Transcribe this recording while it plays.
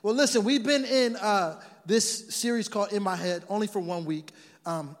Well, listen, we've been in this series called In My Head only for 1 week.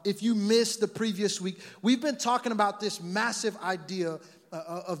 If you missed the previous week, we've been talking about this massive idea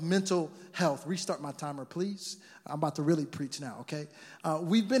of mental health. Restart my timer, please. I'm about to really preach now, okay?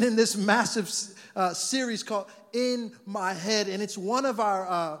 We've been in this massive series called In My Head, and it's one of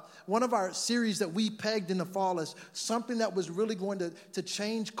our series that we pegged in the fall as something that was really going to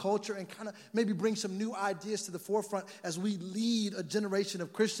change culture and kind of maybe bring some new ideas to the forefront as we lead a generation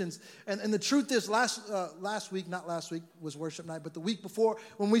of Christians. And the truth is, last week was worship night, but the week before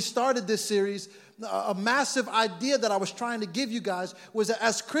when we started this series, a massive idea that I was trying to give you guys was that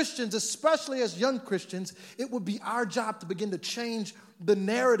as Christians, especially as young Christians, it would be our job to begin to change the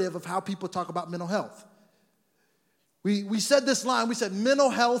narrative of how people talk about mental health. We said this line, we said mental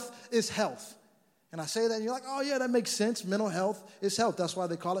health is health. And I say that and you're like, oh yeah, that makes sense. Mental health is health. That's why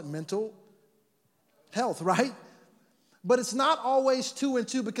they call it mental health, right? But it's not always 2 and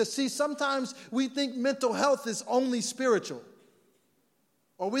 2 because see, sometimes we think mental health is only spiritual.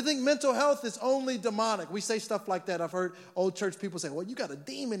 Or we think mental health is only demonic. We say stuff like that. I've heard old church people say, well, you got a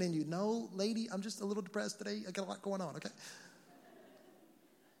demon in you. No, lady, I'm just a little depressed today. I got a lot going on, okay?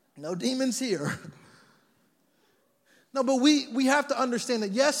 No demons here. No, but we have to understand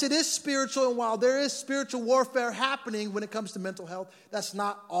that, yes, it is spiritual, and while there is spiritual warfare happening when it comes to mental health, that's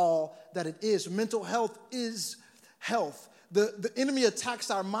not all that it is. Mental health is health. The enemy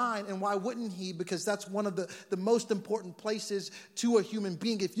attacks our mind, and why wouldn't he? Because that's one of the most important places to a human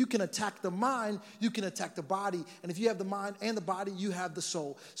being. If you can attack the mind, you can attack the body. And if you have the mind and the body, you have the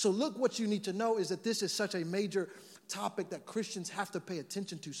soul. So look, what you need to know is that this is such a major topic that Christians have to pay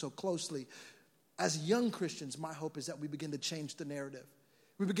attention to so closely. As young Christians, my hope is that we begin to change the narrative.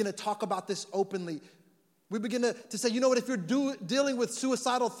 We begin to talk about this openly. We begin to say, you know what, if you're dealing with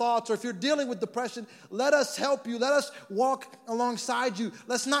suicidal thoughts or if you're dealing with depression, let us help you. Let us walk alongside you.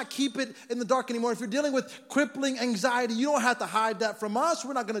 Let's not keep it in the dark anymore. If you're dealing with crippling anxiety, you don't have to hide that from us.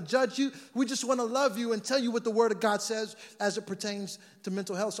 We're not going to judge you. We just want to love you and tell you what the Word of God says as it pertains to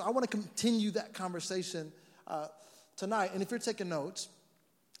mental health. So I want to continue that conversation tonight. And if you're taking notes,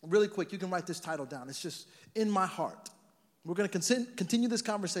 really quick, you can write this title down. It's just In My Heart. We're going to continue this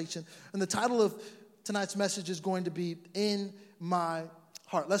conversation. And the title of tonight's message is going to be In My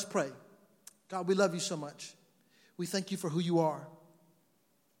Heart. Let's pray. God, we love you so much. We thank you for who you are.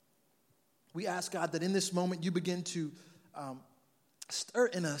 We ask, God, that in this moment you begin to stir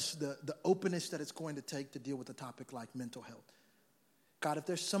in us the openness that it's going to take to deal with a topic like mental health. God, if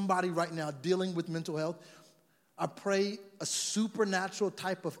there's somebody right now dealing with mental health, I pray a supernatural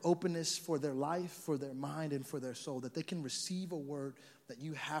type of openness for their life, for their mind, and for their soul, that they can receive a word that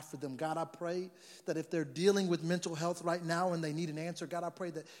you have for them. God, I pray that if they're dealing with mental health right now and they need an answer, God, I pray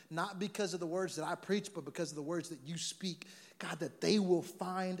that not because of the words that I preach, but because of the words that you speak, God, that they will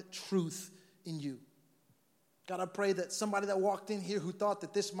find truth in you. God, I pray that somebody that walked in here who thought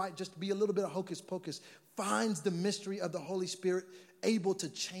that this might just be a little bit of hocus pocus finds the mystery of the Holy Spirit able to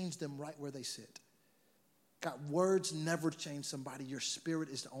change them right where they sit. God, words never change somebody. Your spirit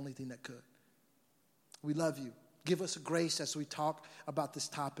is the only thing that could. We love you. Give us grace as we talk about this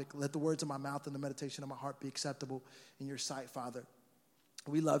topic. Let the words of my mouth and the meditation of my heart be acceptable in your sight, Father.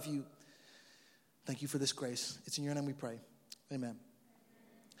 We love you. Thank you for this grace. It's in your name we pray. Amen.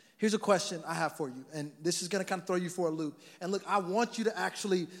 Here's a question I have for you, and this is going to kind of throw you for a loop. And look, I want you to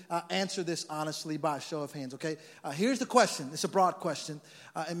actually answer this honestly by a show of hands, okay? Here's the question. It's a broad question.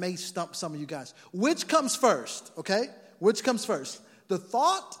 It may stump some of you guys. Which comes first, okay? Which comes first? The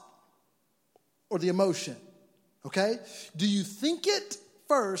thought or the emotion, okay? Do you think it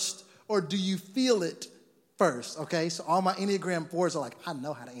first or do you feel it first, okay? So all my Enneagram 4s are like, I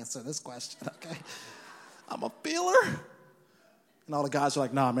know how to answer this question, okay? I'm a feeler. And all the guys are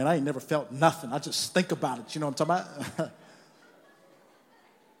like, nah, man, I ain't never felt nothing. I just think about it. You know what I'm talking about?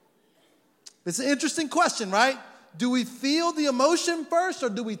 It's an interesting question, right? Do we feel the emotion first or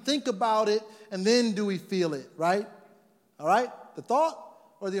do we think about it and then do we feel it, right? All right? The thought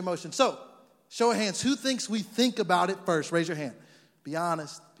or the emotion? So, show of hands. Who thinks we think about it first? Raise your hand. Be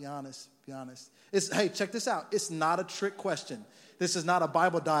honest, be honest, be honest. Hey, check this out. It's not a trick question. This is not a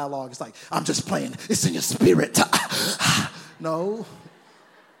Bible dialogue. It's like, I'm just playing. It's in your spirit. No.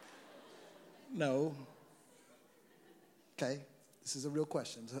 Okay, this is a real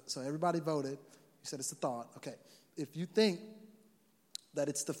question. So everybody voted. You said it's the thought. Okay, if you think that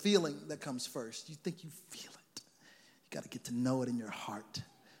it's the feeling that comes first, you think you feel it, you got to get to know it in your heart.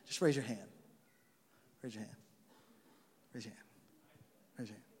 Just raise your hand. Raise your hand. Raise your hand. Raise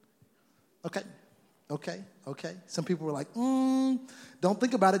your hand. Okay. Some people were like, don't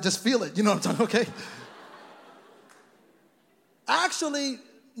think about it, just feel it. You know what I'm talking about? Okay. Actually,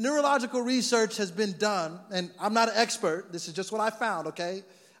 neurological research has been done, and I'm not an expert. This is just what I found, okay?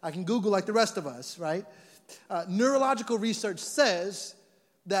 I can Google like the rest of us, right? Neurological research says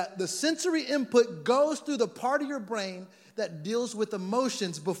that the sensory input goes through the part of your brain that deals with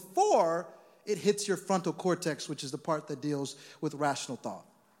emotions before it hits your frontal cortex, which is the part that deals with rational thought.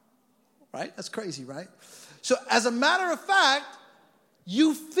 Right? That's crazy, right? So as a matter of fact,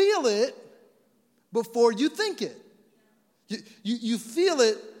 you feel it before you think it. You feel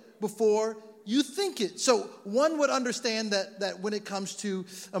it before you think it. So one would understand that when it comes to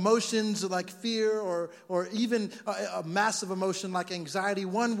emotions like fear or even a massive emotion like anxiety,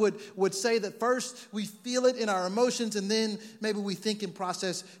 one would say that first we feel it in our emotions and then maybe we think and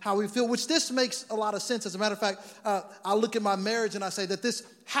process how we feel, which this makes a lot of sense. As a matter of fact, I look at my marriage and I say that this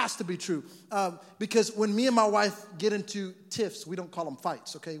has to be true. Because when me and my wife get into tiffs, we don't call them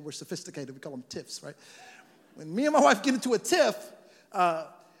fights, okay? We're sophisticated. We call them tiffs, right? When me and my wife get into a tiff,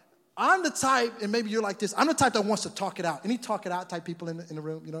 I'm the type, and maybe you're like this, I'm the type that wants to talk it out. Any talk it out type people in the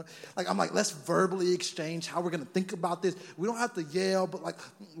room, you know? I'm like, let's verbally exchange how we're going to think about this. We don't have to yell, but like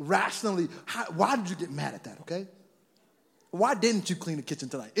rationally, why did you get mad at that, okay? Why didn't you clean the kitchen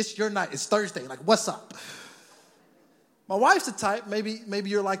tonight? It's your night. It's Thursday. Like, what's up? My wife's the type, maybe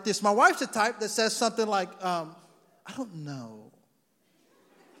you're like this. My wife's the type that says something like, I don't know.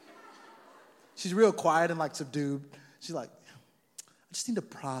 She's real quiet and like subdued. She's like, I just need to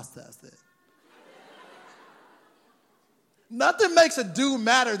process it. Nothing makes a dude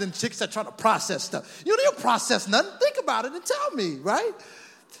madder than chicks that try to process stuff. You don't need to process nothing. Think about it and tell me, right?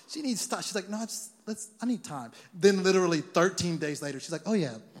 She needs time. She's like, no, I need time. Then literally 13 days later, she's like, oh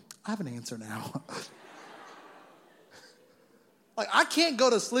yeah, I have an answer now. Like, I can't go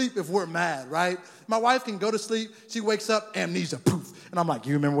to sleep if we're mad, right? My wife can go to sleep. She wakes up, amnesia, poof. And I'm like,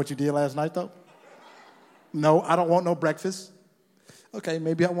 you remember what you did last night, though? No, I don't want no breakfast. Okay,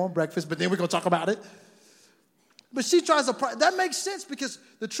 maybe I want breakfast, but then we're going to talk about it. But she tries to, that makes sense because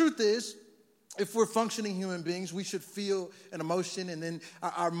the truth is, if we're functioning human beings, we should feel an emotion, and then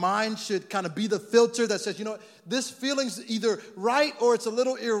our mind should kind of be the filter that says, you know what, this feeling's either right or it's a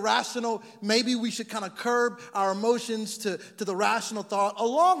little irrational. Maybe we should kind of curb our emotions to the rational thought,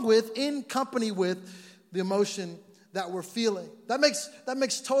 along with, in company with, the emotion that we're feeling. That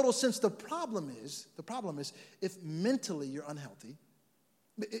makes total sense. The problem is, if mentally you're unhealthy,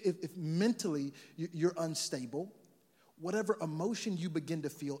 if mentally you're unstable, whatever emotion you begin to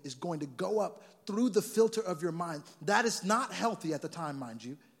feel is going to go up through the filter of your mind. That is not healthy at the time, mind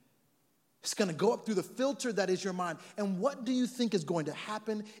you. It's going to go up through the filter that is your mind. And what do you think is going to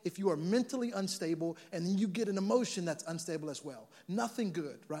happen if you are mentally unstable and then you get an emotion that's unstable as well? Nothing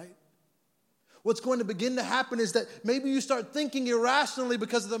good, right? What's going to begin to happen is that maybe you start thinking irrationally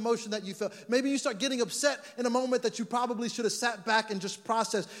because of the emotion that you feel. Maybe you start getting upset in a moment that you probably should have sat back and just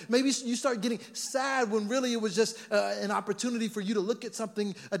processed. Maybe you start getting sad when really it was just an opportunity for you to look at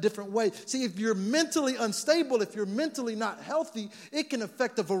something a different way. See, if you're mentally unstable, if you're mentally not healthy, it can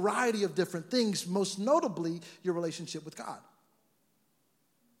affect a variety of different things, most notably your relationship with God.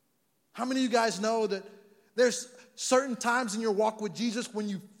 How many of you guys know that there's certain times in your walk with Jesus when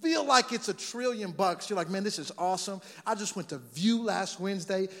you feel like it's $1 trillion? You're like, man, this is awesome. I just went to View last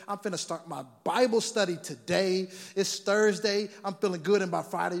Wednesday. I'm finna start my Bible study today. It's Thursday. I'm feeling good. And by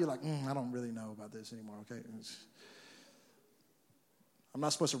Friday, you're like, I don't really know about this anymore, okay? I'm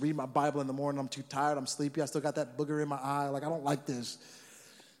not supposed to read my Bible in the morning. I'm too tired. I'm sleepy. I still got that booger in my eye. Like, I don't like this.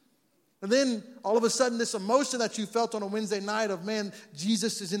 And then all of a sudden, this emotion that you felt on a Wednesday night of, man,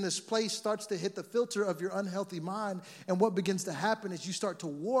 Jesus is in this place, starts to hit the filter of your unhealthy mind. And what begins to happen is you start to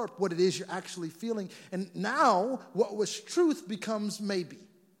warp what it is you're actually feeling. And now what was truth becomes maybe.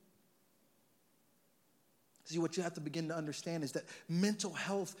 See, what you have to begin to understand is that mental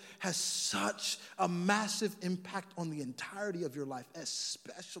health has such a massive impact on the entirety of your life,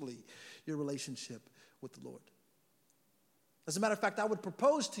 especially your relationship with the Lord. As a matter of fact, I would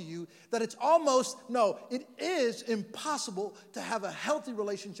propose to you that it is impossible to have a healthy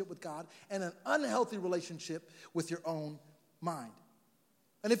relationship with God and an unhealthy relationship with your own mind.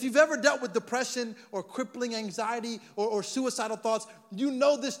 And if you've ever dealt with depression or crippling anxiety or suicidal thoughts, you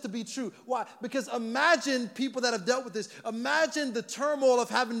know this to be true. Why? Because imagine people that have dealt with this. Imagine the turmoil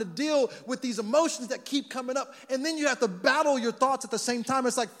of having to deal with these emotions that keep coming up. And then you have to battle your thoughts at the same time.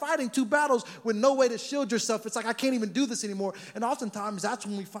 It's like fighting two battles with no way to shield yourself. It's like, I can't even do this anymore. And oftentimes, that's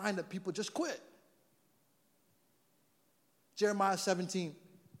when we find that people just quit. Jeremiah 17,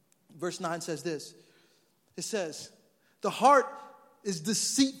 verse 9 says this. It says, the heart is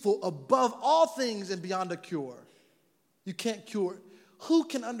deceitful above all things and beyond a cure. You can't cure it. Who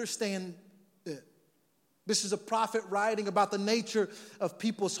can understand it? This is a prophet writing about the nature of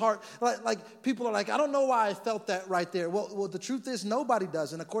people's heart. Like people are like, I don't know why I felt that right there. Well, the truth is nobody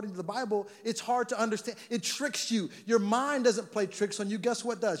does. And according to the Bible, it's hard to understand. It tricks you. Your mind doesn't play tricks on you. Guess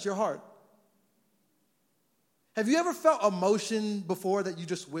what does? Your heart. Have you ever felt emotion before that you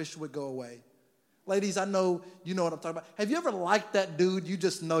just wish would go away? Ladies, I know you know what I'm talking about. Have you ever liked that dude you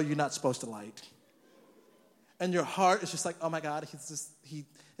just know you're not supposed to like? And your heart is just like, oh my God,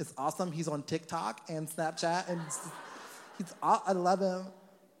 it's awesome. He's on TikTok and Snapchat, and I love him.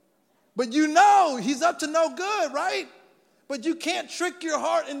 But you know he's up to no good, right? But you can't trick your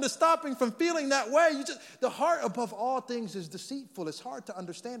heart into stopping from feeling that way. The heart above all things is deceitful. It's hard to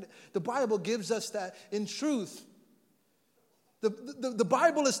understand it. The Bible gives us that in truth. The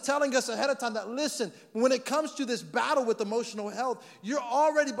Bible is telling us ahead of time that, listen, when it comes to this battle with emotional health, you're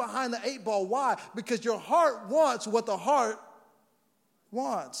already behind the 8 ball. Why? Because your heart wants what the heart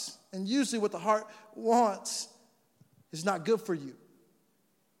wants. And usually what the heart wants is not good for you.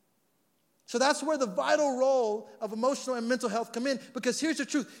 So that's where the vital role of emotional and mental health come in. Because here's the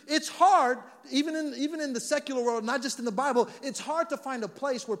truth. It's hard, even in the secular world, not just in the Bible, it's hard to find a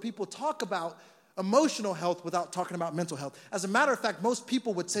place where people talk about emotional health without talking about mental health. As a matter of fact, most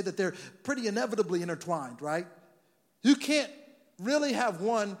people would say that they're pretty inevitably intertwined, right? You can't really have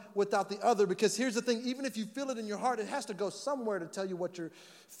one without the other, because here's the thing, even if you feel it in your heart, it has to go somewhere to tell you what you're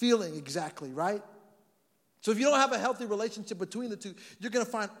feeling exactly, right? So if you don't have a healthy relationship between the two, you're going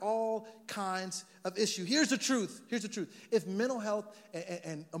to find all kinds of issues. Here's the truth. If mental health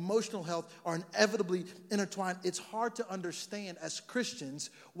and emotional health are inevitably intertwined, it's hard to understand as Christians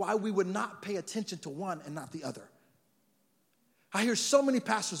why we would not pay attention to one and not the other. I hear so many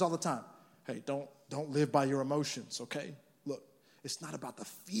pastors all the time, hey, don't live by your emotions, okay? Look, it's not about the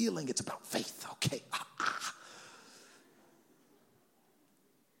feeling, it's about faith, okay?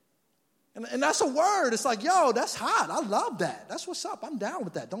 And that's a word. It's like, yo, that's hot. I love that. That's what's up. I'm down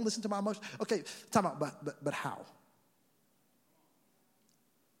with that. Don't listen to my emotions. Okay, time out, but how?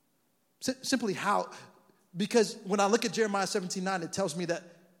 Simply how? Because when I look at Jeremiah 17:9, it tells me that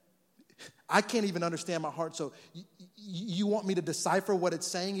I can't even understand my heart. So you want me to decipher what it's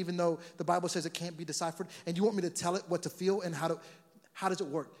saying, even though the Bible says it can't be deciphered, and you want me to tell it what to feel and how does it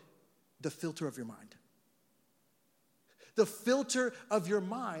work? The filter of your mind. The filter of your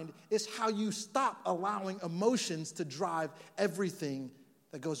mind is how you stop allowing emotions to drive everything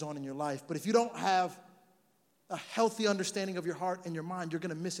that goes on in your life. But if you don't have a healthy understanding of your heart and your mind, you're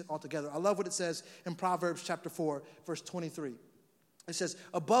going to miss it altogether. I love what it says in Proverbs chapter 4, verse 23. It says,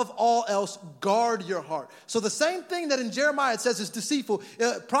 above all else, guard your heart. So the same thing that in Jeremiah it says is deceitful,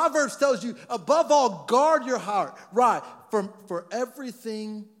 Proverbs tells you, above all, guard your heart. Right, for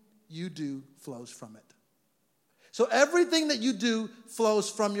everything you do flows from it. So everything that you do flows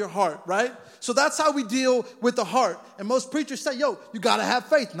from your heart, right? So that's how we deal with the heart. And most preachers say, yo, you got to have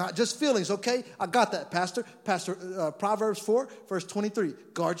faith, not just feelings, okay? I got that, Pastor. Proverbs 4, verse 23,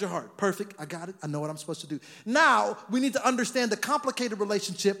 guard your heart. Perfect, I got it. I know what I'm supposed to do. Now, we need to understand the complicated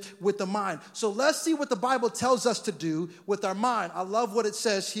relationship with the mind. So let's see what the Bible tells us to do with our mind. I love what it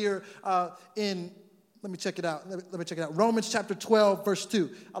says here Let me check it out. Romans chapter 12, verse 2.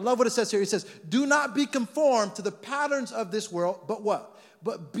 I love what it says here. It says, do not be conformed to the patterns of this world, but what?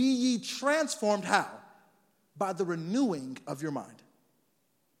 But be ye transformed, how? By the renewing of your mind.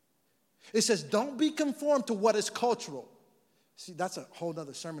 It says, don't be conformed to what is cultural. See, that's a whole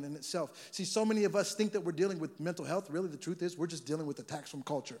other sermon in itself. See, so many of us think that we're dealing with mental health. Really, the truth is we're just dealing with attacks from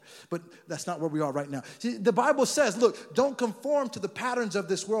culture. But that's not where we are right now. See, the Bible says, look, don't conform to the patterns of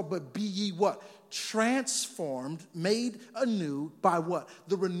this world, but be ye what? Transformed, made anew by what?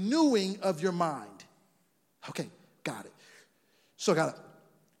 The renewing of your mind. Okay, got it. So I got to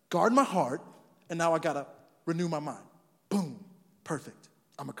guard my heart, and now I got to renew my mind. Boom, perfect.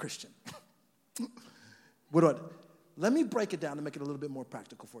 I'm a Christian. What do I do? Let me break it down and make it a little bit more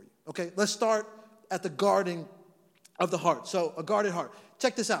practical for you. Okay, let's start at the guarding of the heart. So a guarded heart.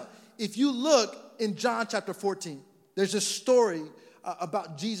 Check this out. If you look in John chapter 14, there's a story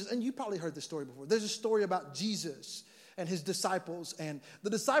about Jesus. And you probably heard this story before. There's a story about Jesus and his disciples. And the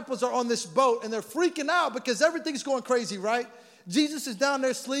disciples are on this boat and they're freaking out because everything's going crazy, right? Jesus is down there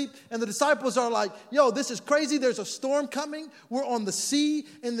asleep, and the disciples are like, yo, this is crazy. There's a storm coming. We're on the sea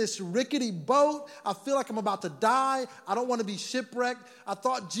in this rickety boat. I feel like I'm about to die. I don't want to be shipwrecked. I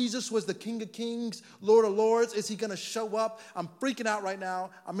thought Jesus was the King of Kings, Lord of Lords. Is he going to show up? I'm freaking out right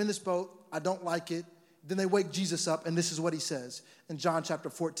now. I'm in this boat. I don't like it. Then they wake Jesus up, and this is what he says in John chapter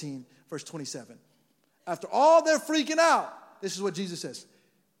 14, verse 27. After all they're freaking out, this is what Jesus says.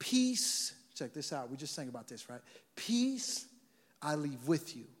 Peace, check this out. We just sang about this, right? Peace I leave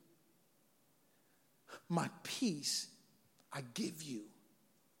with you. my peace I give you.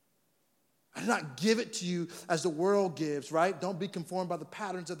 I do not give it to you as the world gives, right? Don't be conformed by the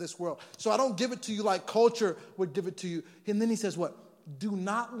patterns of this world. So I don't give it to you like culture would give it to you. And then he says what? Do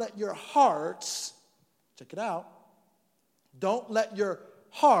not let your hearts, check it out, don't let your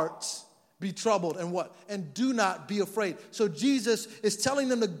hearts be troubled. And what? And do not be afraid. So Jesus is telling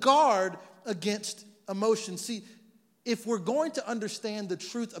them to guard against emotion. See, if we're going to understand the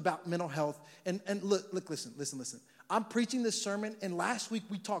truth about mental health, and look, listen. I'm preaching this sermon, and last week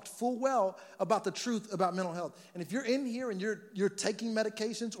we talked full well about the truth about mental health. And if you're in here and you're taking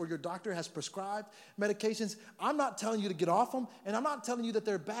medications or your doctor has prescribed medications, I'm not telling you to get off them, and I'm not telling you that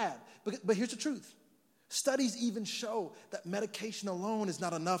they're bad. But here's the truth. Studies even show that medication alone is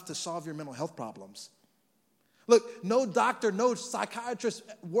not enough to solve your mental health problems. Look, no doctor, no psychiatrist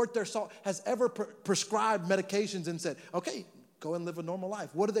worth their salt has ever prescribed medications and said, okay, go and live a normal life.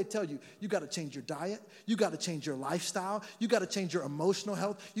 What do they tell you? You got to change your diet. You got to change your lifestyle. You got to change your emotional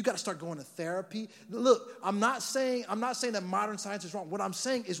health. You got to start going to therapy. Look, I'm not saying that modern science is wrong. What I'm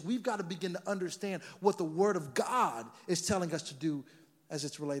saying is we've got to begin to understand what the Word of God is telling us to do as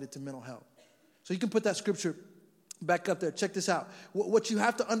it's related to mental health. So you can put that scripture back up there. Check this out. What you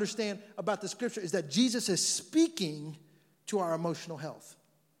have to understand about the scripture is that Jesus is speaking to our emotional health.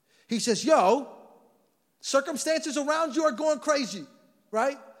 He says, circumstances around you are going crazy,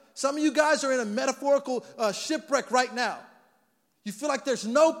 right? Some of you guys are in a metaphorical shipwreck right now. You feel like there's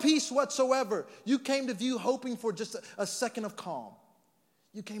no peace whatsoever. You came to view hoping for just a second of calm.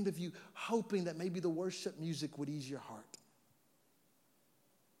 You came to view hoping that maybe the worship music would ease your heart.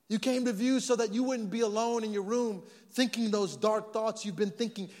 You came to view so that you wouldn't be alone in your room thinking those dark thoughts you've been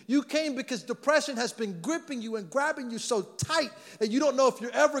thinking. You came because depression has been gripping you and grabbing you so tight that you don't know if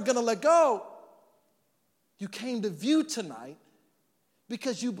you're ever going to let go. You came to view tonight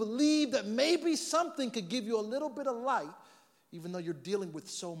because you believe that maybe something could give you a little bit of light even though you're dealing with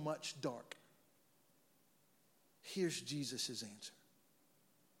so much dark. Here's Jesus' answer.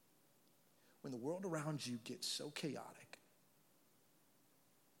 When the world around you gets so chaotic,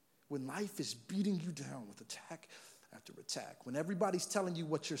 when life is beating you down with attack after attack, when everybody's telling you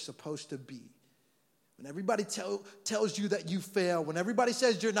what you're supposed to be, when everybody tells you that you fail, when everybody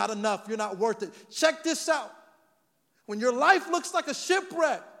says you're not enough, you're not worth it, check this out. When your life looks like a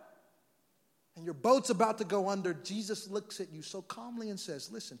shipwreck and your boat's about to go under, Jesus looks at you so calmly and says,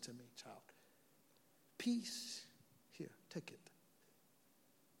 listen to me, child. Peace, here, take it.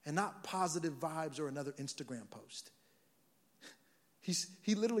 And not positive vibes or another Instagram post.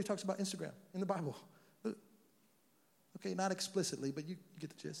 He literally talks about Instagram in the Bible. Okay, not explicitly, but you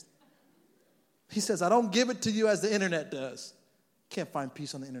get the gist. He says, I don't give it to you as the internet does. Can't find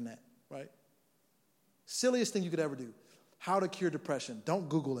peace on the internet, right? Silliest thing you could ever do. How to cure depression. Don't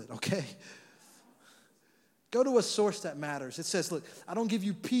Google it, okay? Go to a source that matters. It says, look, I don't give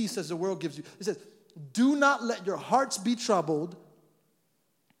you peace as the world gives you. It says, do not let your hearts be troubled.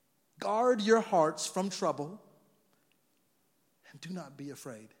 Guard your hearts from trouble. And do not be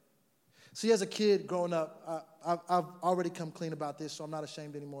afraid. See, as a kid growing up, I've already come clean about this, so I'm not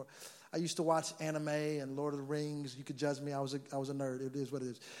ashamed anymore. I used to watch anime and Lord of the Rings. You could judge me. I was a nerd. It is what it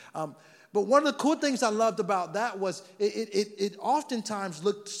is. But one of the cool things I loved about that was it oftentimes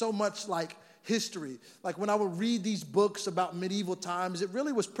looked so much like history. Like when I would read these books about medieval times, it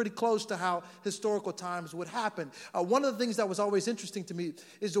really was pretty close to how historical times would happen. One of the things that was always interesting to me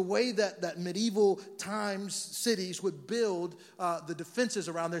is the way that medieval times cities would build the defenses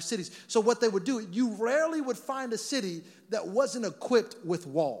around their cities. So what they would do, you rarely would find a city that wasn't equipped with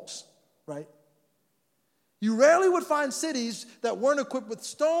walls, right? You rarely would find cities that weren't equipped with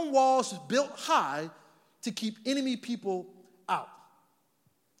stone walls built high to keep enemy people out.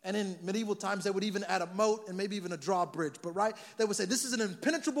 And in medieval times, they would even add a moat and maybe even a drawbridge. But right, they would say, this is an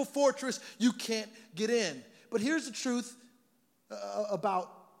impenetrable fortress. You can't get in. But here's the truth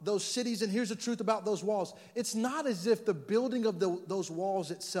about those cities, and here's the truth about those walls. It's not as if the building of those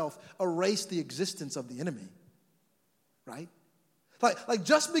walls itself erased the existence of the enemy, right? Like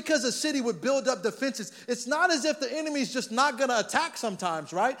just because a city would build up defenses, it's not as if the enemy's just not going to attack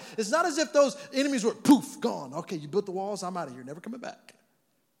sometimes, right? It's not as if those enemies were, poof, gone. Okay, you built the walls, I'm out of here, never coming back.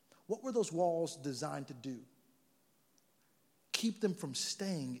 What were those walls designed to do? Keep them from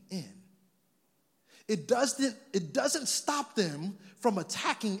staying in. It doesn't stop them from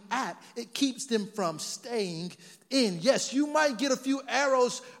attacking at. It keeps them from staying in. Yes, you might get a few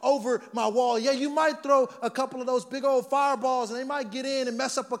arrows over my wall. Yeah, you might throw a couple of those big old fireballs and they might get in and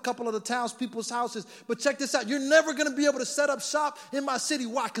mess up a couple of the townspeople's houses. But check this out. You're never going to be able to set up shop in my city.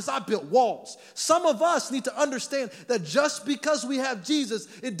 Why? Because I built walls. Some of us need to understand that just because we have Jesus,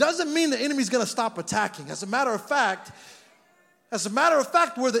 it doesn't mean the enemy's going to stop attacking. As a matter of fact,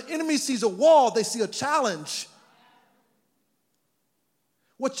 where the enemy sees a wall, they see a challenge.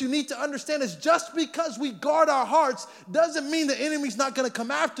 What you need to understand is just because we guard our hearts doesn't mean the enemy's not going to come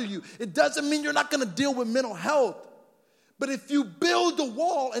after you. It doesn't mean you're not going to deal with mental health. But if you build the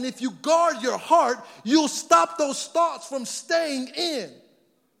wall and if you guard your heart, you'll stop those thoughts from staying in.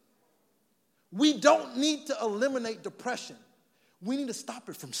 We don't need to eliminate depression. We need to stop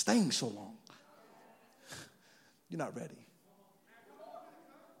it from staying so long. You're not ready.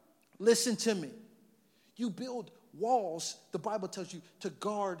 Listen to me. You build walls, the Bible tells you, to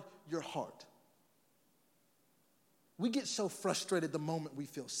guard your heart. We get so frustrated the moment we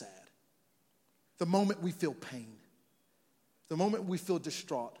feel sad, the moment we feel pain, the moment we feel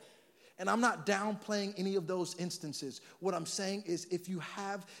distraught. And I'm not downplaying any of those instances. What I'm saying is if you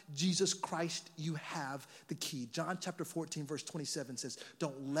have Jesus Christ, you have the key. John chapter 14, verse 27 says,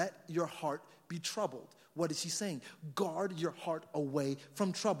 don't let your heart be troubled. What is he saying? Guard your heart away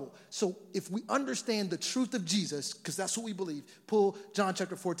from trouble. So if we understand the truth of Jesus, because that's what we believe, pull John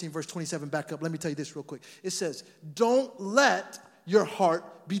chapter 14, verse 27 back up. Let me tell you this real quick. It says, don't let your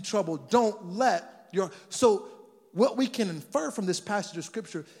heart be troubled. Don't let your... So what we can infer from this passage of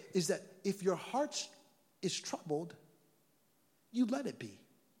Scripture is that if your heart is troubled, you let it be.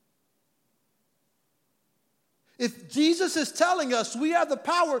 If Jesus is telling us we have the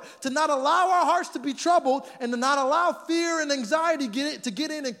power to not allow our hearts to be troubled and to not allow fear and anxiety to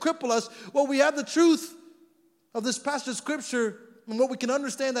get in and cripple us, well, we have the truth of this passage of Scripture, and what we can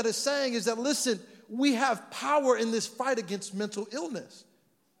understand that it's saying is that, listen, we have power in this fight against mental illness.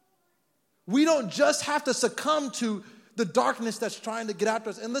 We don't just have to succumb to the darkness that's trying to get after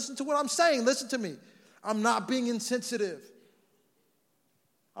us. And listen to what I'm saying. Listen to me. I'm not being insensitive.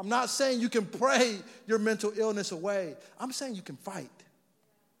 I'm not saying you can pray your mental illness away. I'm saying you can fight.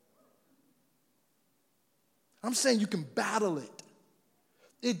 I'm saying you can battle it.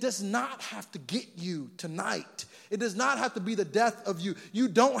 It does not have to get you tonight. It does not have to be the death of you. You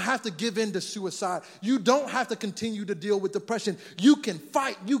don't have to give in to suicide. You don't have to continue to deal with depression. You can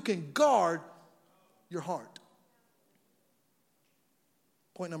fight. You can guard your heart.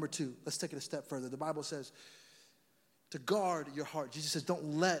 Point number 2. Let's take it a step further. The Bible says to guard your heart. Jesus says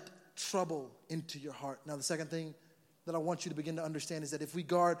don't let trouble into your heart. Now the second thing that I want you to begin to understand is that if we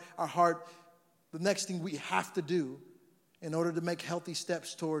guard our heart, the next thing we have to do in order to make healthy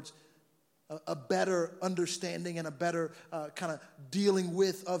steps towards a better understanding and a better kind of dealing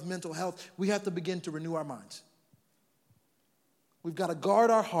with of mental health, we have to begin to renew our minds. We've got to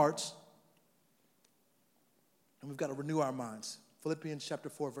guard our hearts and we've got to renew our minds. Philippians chapter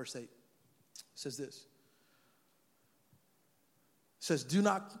 4, verse 8 says this. It says,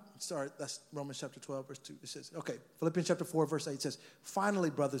 that's Romans chapter 12, verse 2. It says, Philippians chapter 4, verse 8 says,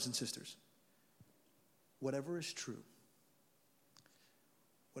 finally, brothers and sisters, whatever is true,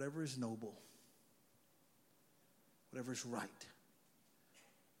 whatever is noble, whatever is right,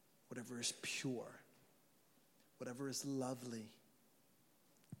 whatever is pure, whatever is lovely.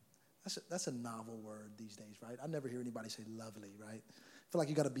 That's a novel word these days, right? I never hear anybody say lovely, right? I feel like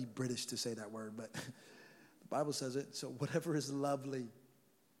you got to be British to say that word, but the Bible says it. So whatever is lovely,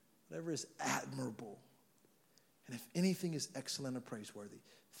 whatever is admirable, and if anything is excellent or praiseworthy,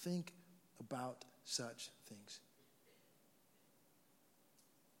 think about such things.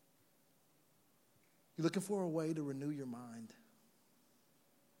 You're looking for a way to renew your mind.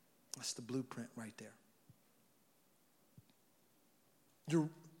 That's the blueprint right there.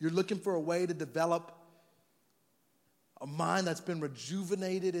 You're looking for a way to develop a mind that's been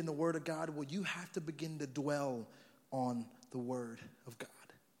rejuvenated in the Word of God. Well, you have to begin to dwell on the Word of God.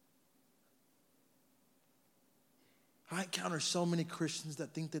 I encounter so many Christians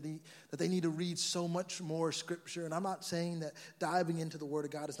that think that they need to read so much more Scripture. And I'm not saying that diving into the Word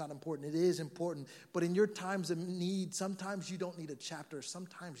of God is not important. It is important. But in your times of need, sometimes you don't need a chapter.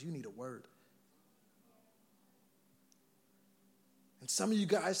 Sometimes you need a word. And some of you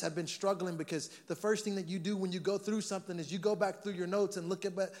guys have been struggling because the first thing that you do when you go through something is you go back through your notes and look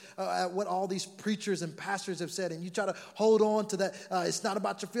at what all these preachers and pastors have said, and you try to hold on to that. It's not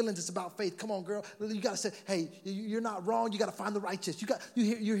about your feelings, it's about faith. Come on, girl. You got to say, hey, you're not wrong. You got to find the righteous.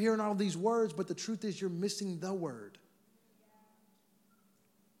 You're hearing all these words, but the truth is you're missing the word.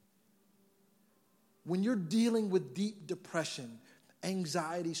 when you're dealing with deep depression,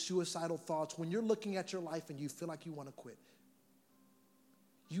 anxiety, suicidal thoughts, when you're looking at your life and you feel like you want to quit,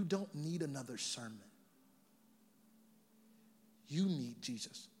 you don't need another sermon. You need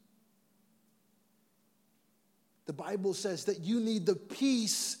Jesus. The Bible says that you need the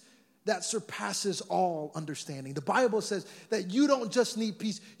peace that surpasses all understanding. The Bible says that you don't just need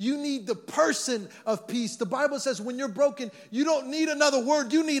peace, you need the person of peace. The Bible says when you're broken, you don't need another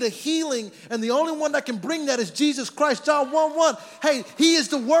word, you need a healing. And the only one that can bring that is Jesus Christ. John 1:1. Hey, he is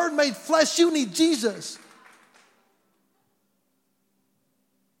the Word made flesh. You need Jesus.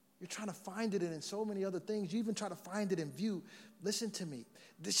 You're trying to find it in so many other things. You even try to find it in view. Listen to me.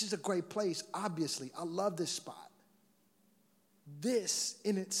 This is a great place, obviously. I love this spot. This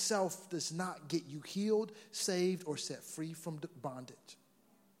in itself does not get you healed, saved, or set free from bondage.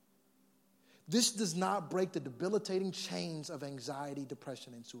 This does not break the debilitating chains of anxiety,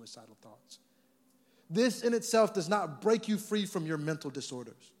 depression, and suicidal thoughts. This in itself does not break you free from your mental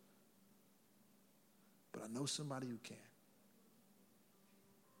disorders. But I know somebody who can.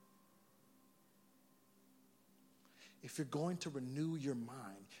 If you're going to renew your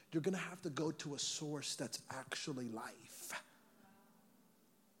mind, you're going to have to go to a source that's actually life.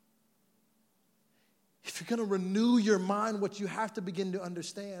 If you're going to renew your mind, what you have to begin to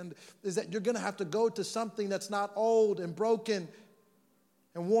understand is that you're going to have to go to something that's not old and broken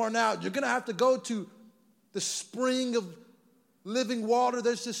and worn out. You're going to have to go to the spring of living water.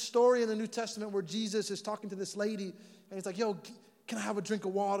 There's this story in the New Testament where Jesus is talking to this lady, and he's like, yo, can I have a drink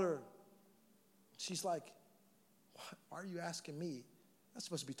of water? She's like, what? Why are you asking me? You're not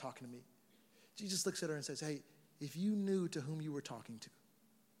supposed to be talking to me. Jesus looks at her and says, hey, if you knew to whom you were talking to,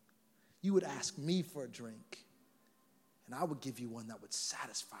 you would ask me for a drink, and I would give you one that would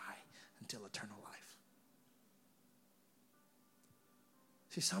satisfy until eternal life.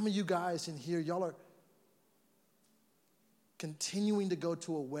 See, some of you guys in here, y'all are continuing to go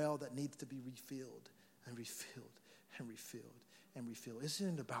to a well that needs to be refilled and refilled and refilled and refilled.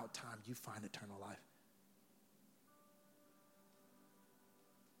 Isn't it about time you find eternal life?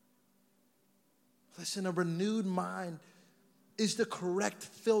 Listen, a renewed mind is the correct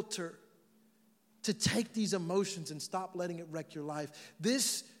filter to take these emotions and stop letting it wreck your life.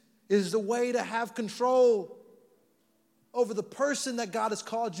 This is the way to have control over the person that God has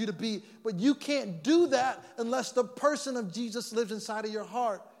called you to be. But you can't do that unless the person of Jesus lives inside of your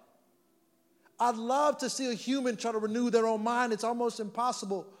heart. I'd love to see a human try to renew their own mind. It's almost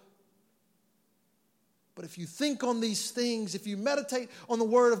impossible. But if you think on these things, if you meditate on the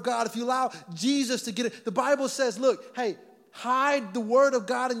Word of God, if you allow Jesus to get it, the Bible says, look, hey, hide the Word of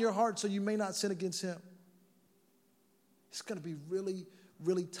God in your heart so you may not sin against Him. It's going to be really,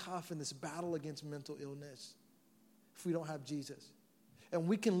 really tough in this battle against mental illness if we don't have Jesus. And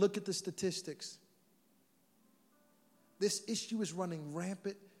we can look at the statistics. This issue is running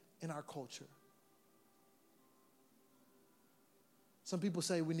rampant in our culture. Some people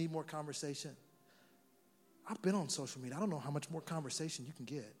say we need more conversation. I've been on social media. I don't know how much more conversation you can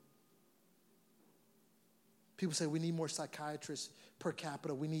get. People say we need more psychiatrists per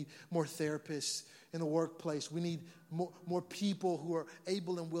capita. We need more therapists in the workplace. We need more people who are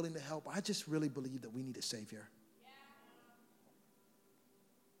able and willing to help. I just really believe that we need a Savior.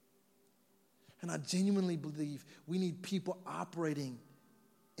 And I genuinely believe we need people operating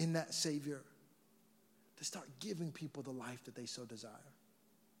in that Savior to start giving people the life that they so desire.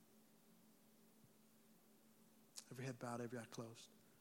 Every head bowed, every eye closed.